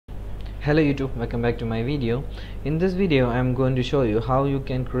Hello YouTube, welcome back to my video. In this video I'm going to show you how you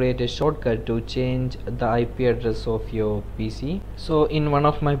can create a shortcut to change the IP address of your PC. So in one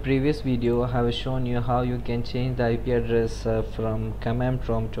of my previous video I have shown you how you can change the IP address from command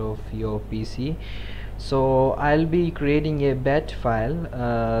prompt of your PC. So I'll be creating a bat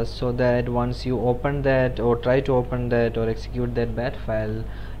file so that once you open that or try to open that or execute that bat file,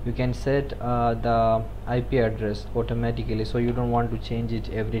 you can set the IP address automatically, so you don't want to change it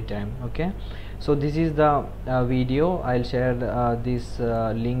every time. Okay, so this is the video. I'll share this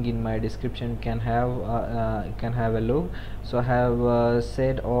link in my description. Can have a look. So I have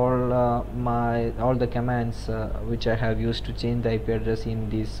set all the commands which I have used to change the IP address in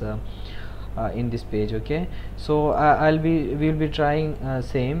this page. Okay, so we'll be trying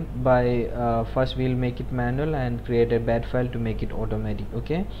same by first we'll make it manual and create a bat file to make it automatic.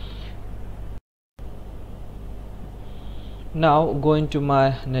 Okay, now go into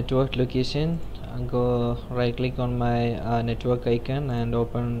my network location, go right click on my network icon and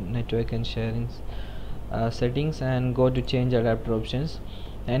open network and sharing settings and go to change adapter options,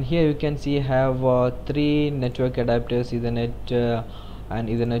 and here you can see have three network adapters, Ethernet and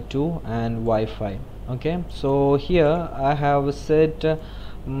Ethernet 2 and Wi-Fi. Okay, so here I have set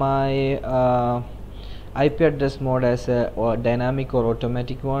my IP address mode as a dynamic or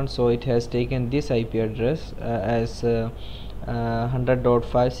automatic one, so it has taken this IP address as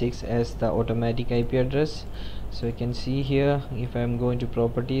 100.56 as the automatic IP address. So you can see here, if I'm going to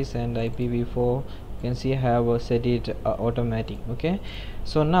properties and IPv4, you can see I have set it automatic. Okay,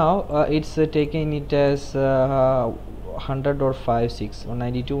 so now it's taking it as 100.56 or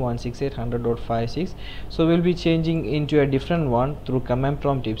 92.168.100.56. so we'll be changing into a different one through command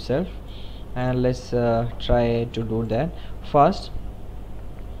prompt itself, and let's try to do that. First,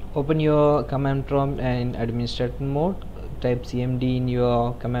 open your command prompt and administrator mode, type cmd in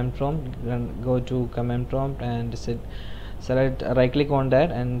your command prompt, then go to command prompt and select right click on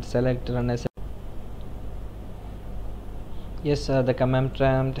that and select run as. Yes, the command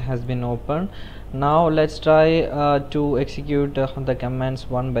prompt has been opened. Now let's try to execute the commands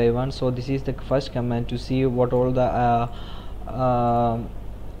one by one. So this is the first command to see what all the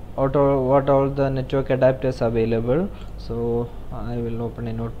network adapters available. So I will open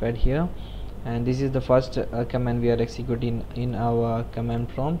a notepad here, and this is the first command we are executing in our command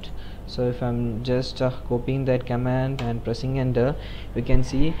prompt. So if I'm just copying that command and pressing enter, you can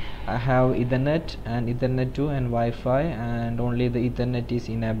see I have Ethernet and Ethernet 2 and Wi-Fi, and only the Ethernet is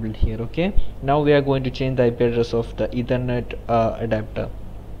enabled here. Okay, now we are going to change the IP address of the Ethernet adapter,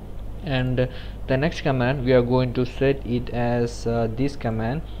 and the next command we are going to set it as this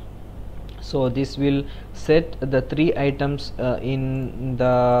command. So this will set the three items in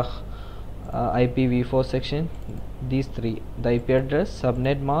the IPv4 section, these three: the IP address,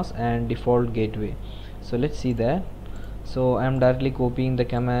 subnet mask and default gateway. So let's see that. So I'm directly copying the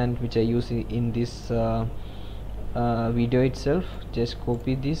command which I use in this video itself. Just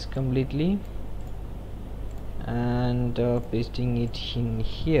copy this completely and pasting it in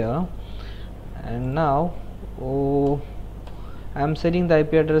here, and now I'm setting the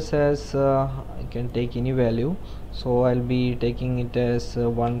IP address as I can take any value, so I'll be taking it as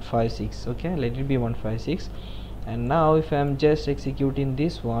 156. Okay, let it be 156. And now if I'm just executing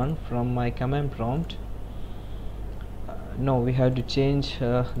this one from my command prompt, no, we have to change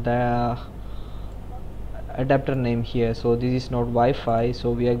the adapter name here. So this is not Wi-Fi, so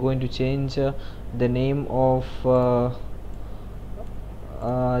we are going to change the name of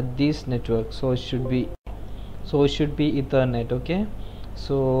this network. So it should be Ethernet. Okay,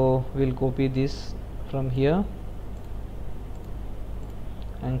 so we'll copy this from here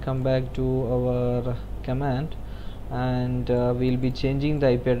and come back to our command, and we'll be changing the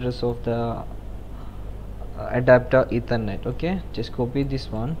IP address of the adapter Ethernet. Okay, just copy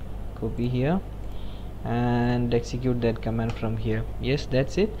this one, copy here and execute that command from here. Yes,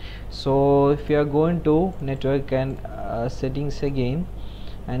 that's it. So if you are going to network and settings again,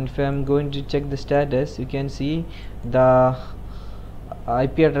 and if I'm going to check the status, you can see the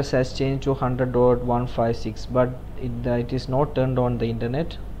IP address has changed to 100.156, but it is not turned on the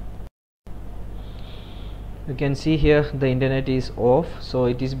internet. You can see here the internet is off, so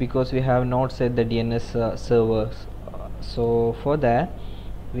it is because we have not set the DNS servers. So for that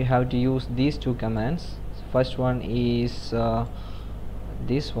we have to use these two commands. First one is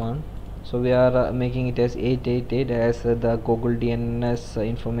this one. So we are making it as 888 as the Google DNS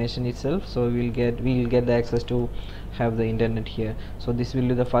information itself, so we'll get the access to have the internet here. So this will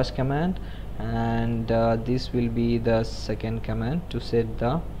be the first command, and this will be the second command to set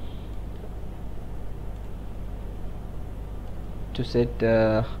the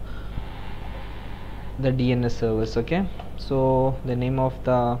the DNS servers. Okay, so the name of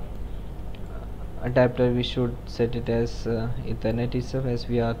the adapter, we should set it as Ethernet itself, as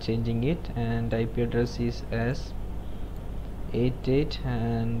we are changing it, and IP address is as 88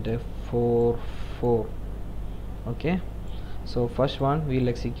 and 44. Okay, so first one we'll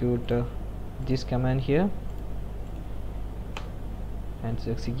execute this command here, and it's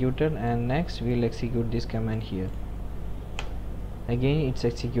executed, and next we'll execute this command here. Again, it's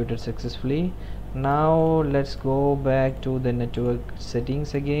executed successfully. Now let's go back to the network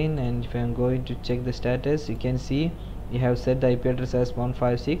settings again, and if I'm going to check the status, you can see we have set the IP address as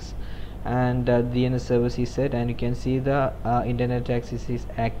 156 and the DNS service is set, and you can see the internet access is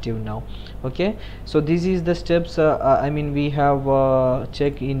active now. Okay, so this is the steps we have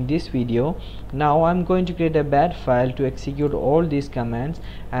checked in this video. Now I'm going to create a bat file to execute all these commands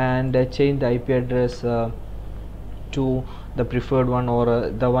and change the IP address to the preferred one, or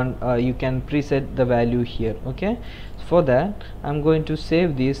the one you can preset the value here. Okay, for that I'm going to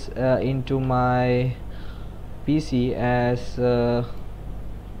save this into my PC as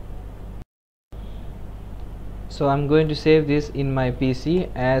so I'm going to save this in my PC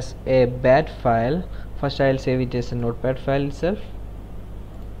as a bat file. First I'll save it as a notepad file itself.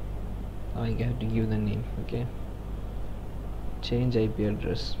 I have to give the name. Okay, change IP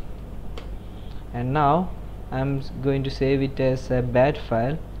address, and now I'm going to save it as a bat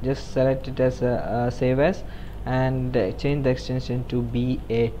file. Just select it as a save as, and change the extension to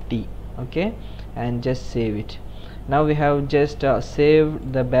BAT. Okay, and just save it. Now we have just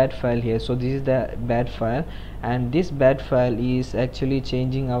saved the bat file here. So this is the bat file, and this bat file is actually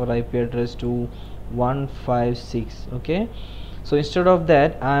changing our IP address to 156. Okay, so instead of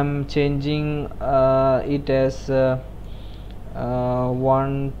that I'm changing it as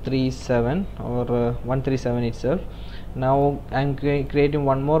 137 or 137 itself. Now I'm creating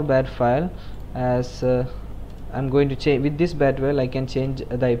one more bat file as I'm going to change with this bat file. I can change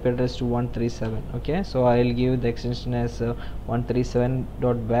the IP address to 137. Okay, so I'll give the extension as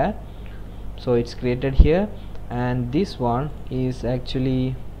 137.bat. so it's created here, and this one is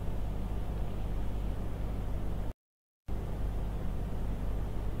actually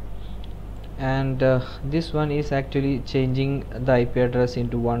this one is actually changing the IP address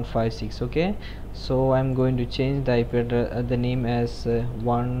into 156. Okay, so I'm going to change the IP address the name as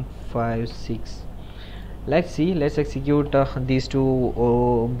 156. Let's execute these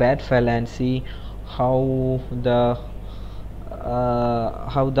two bat file and see how the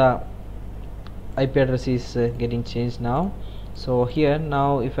IP address is getting changed now. So here,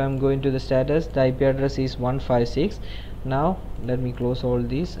 now if I'm going to the status, the IP address is 156. Now let me close all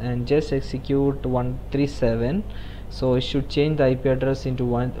these and just execute 137. So it should change the IP address into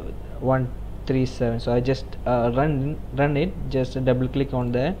 137. So I just run it, just double click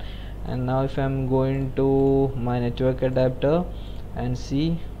on that, and now if I'm going to my network adapter and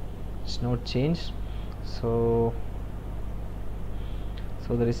see, it's not changed. So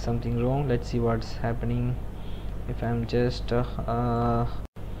there is something wrong. Let's see what's happening. If I'm just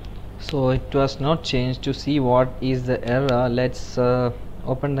so it was not changed. To see what is the error, let's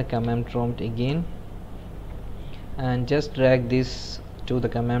open the command prompt again and just drag this to the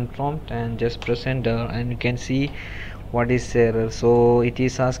command prompt and just press enter, and you can see what is the error. So it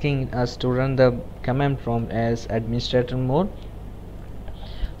is asking us to run the command prompt as administrator mode.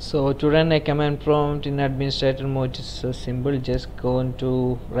 So to run a command prompt in administrator mode is so simple. Just go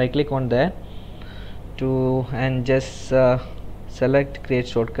into right click on that and just select create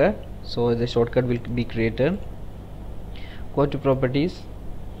shortcut. So the shortcut will be created. Go to properties,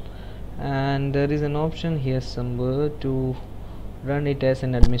 and there is an option here somewhere to run it as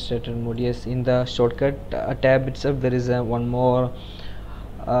an administrator mode. Yes, in the shortcut tab itself there is one more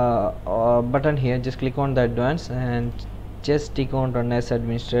button here. Just click on the advanced and just click on run as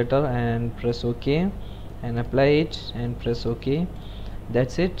administrator and press OK and apply it and press OK.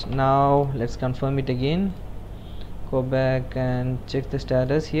 That's it. Now let's confirm it again. Go back and check the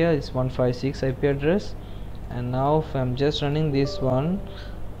status. Here it's 156 IP address, and now if I'm just running this one,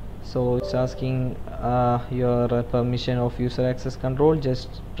 so it's asking your permission of user access control.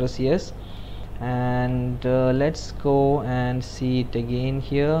 Just press yes, and let's go and see it again.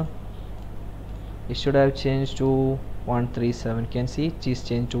 Here it should have changed to 137. Can see it is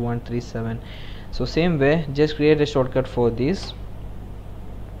changed to 137. So same way, just create a shortcut for this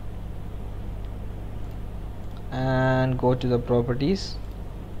and go to the properties,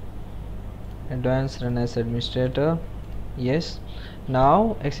 advanced, run as administrator. Yes,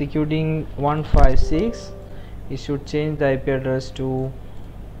 now executing 156, it should change the IP address to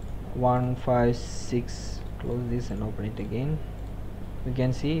 156. Close this and open it again. you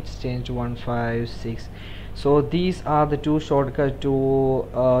can see it's changed 156. So these are the two shortcuts to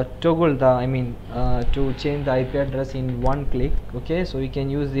toggle the to change the IP address in one click. Okay, so you can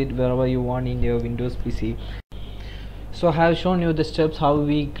use it wherever you want in your Windows PC. So I have shown you the steps how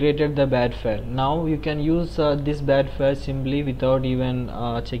we created the bad file. Now you can use this bad file simply without even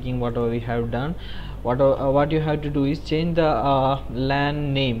checking whatever we have done. What you have to do is change the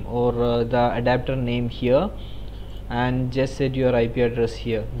LAN name or the adapter name here, and just set your IP address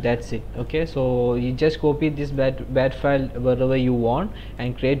here. That's it. Okay, so you just copy this bad file wherever you want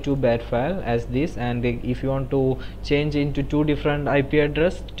and create two bad file as this, and if you want to change into two different IP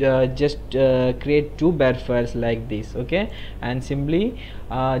address, just create two bad files like this. Okay, and simply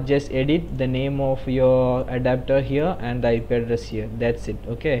just edit the name of your adapter here and the IP address here. That's it.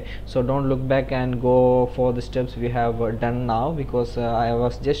 Okay, so don't look back and go for the steps we have done now, because I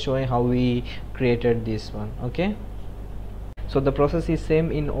was just showing how we created this one. Okay, so the process is same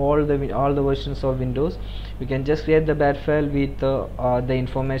in all the versions of Windows. You can just create the bad file with the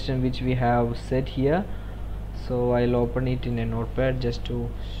information which we have set here. So I'll open it in a notepad just to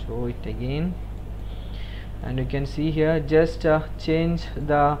show it again, and you can see here, just change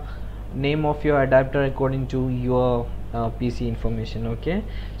the name of your adapter according to your PC information. Okay,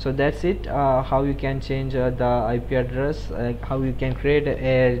 so that's it, how you can change the IP address, how you can create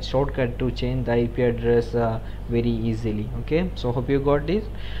a shortcut to change the IP address very easily. Okay, so hope you got this.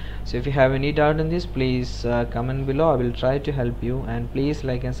 So if you have any doubt in this, please comment below. I will try to help you, and please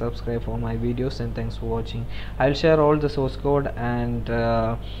like and subscribe for my videos, and thanks for watching. I'll share all the source code and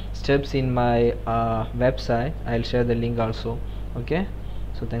steps in my website. I'll share the link also. Okay,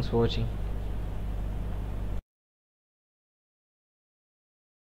 so thanks for watching.